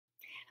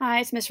Hi,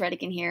 it's Miss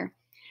Redigan here.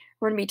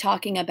 We're going to be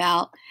talking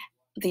about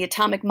the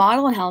atomic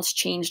model and how it's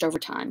changed over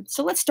time.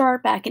 So let's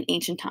start back in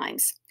ancient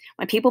times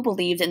when people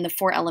believed in the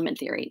four element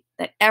theory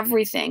that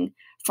everything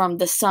from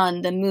the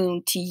sun, the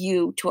moon, to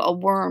you, to a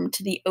worm,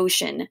 to the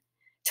ocean,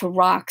 to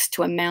rocks,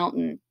 to a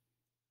mountain,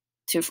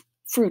 to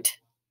fruit,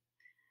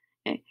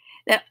 okay,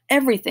 that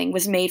everything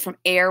was made from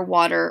air,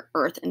 water,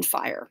 earth, and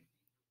fire.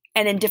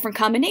 And in different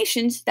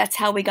combinations, that's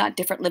how we got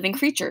different living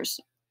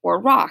creatures,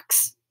 or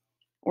rocks,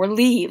 or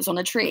leaves on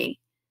a tree.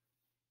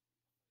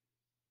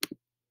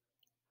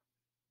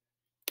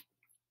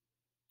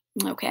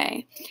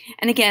 Okay.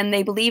 And again,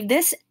 they believed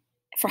this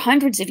for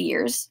hundreds of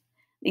years,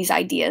 these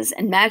ideas,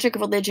 and magic,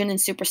 religion, and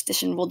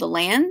superstition ruled the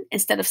land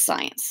instead of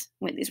science.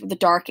 These were the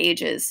Dark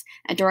Ages.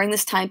 And during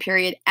this time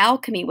period,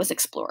 alchemy was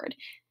explored.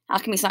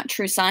 Alchemy is not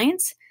true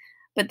science,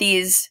 but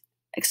these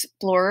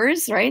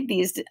explorers, right,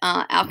 these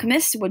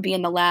alchemists would be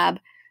in the lab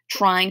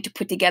trying to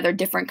put together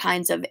different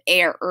kinds of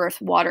air, earth,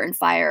 water, and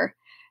fire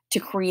to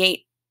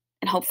create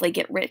and hopefully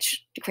get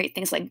rich, to create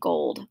things like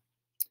gold,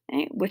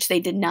 right, which they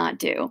did not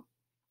do.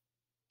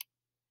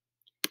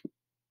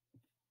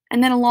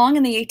 And then along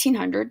in the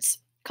 1800s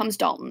comes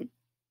Dalton.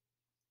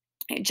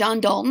 John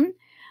Dalton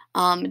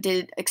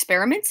did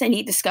experiments and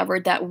he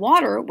discovered that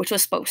water, which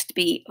was supposed to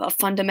be a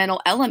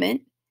fundamental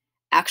element,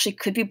 actually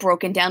could be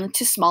broken down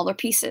into smaller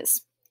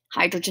pieces,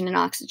 hydrogen and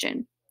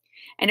oxygen.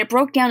 And it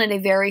broke down in a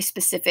very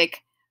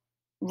specific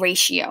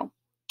ratio,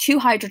 2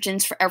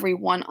 hydrogens for every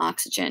 1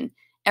 oxygen.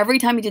 Every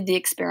time he did the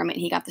experiment,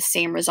 he got the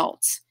same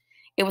results.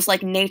 It was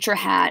like nature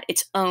had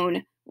its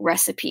own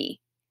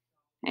recipe,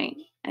 right?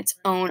 Its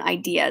own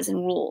ideas and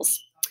rules.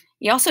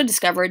 He also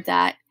discovered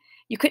that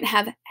you couldn't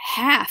have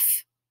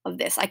half of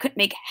this. I couldn't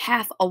make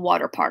half a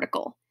water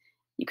particle.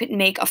 You couldn't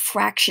make a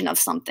fraction of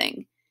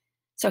something.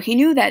 So he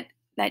knew that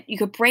you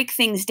could break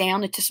things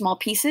down into small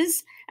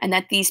pieces and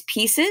that these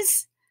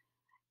pieces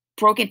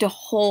broke into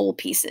whole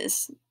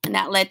pieces. And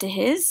that led to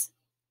his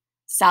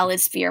solid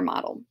sphere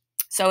model.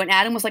 So an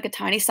atom was like a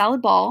tiny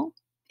solid ball,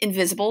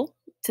 invisible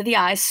to the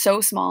eyes, so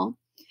small,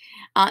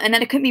 and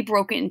that it couldn't be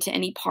broken into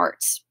any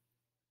parts.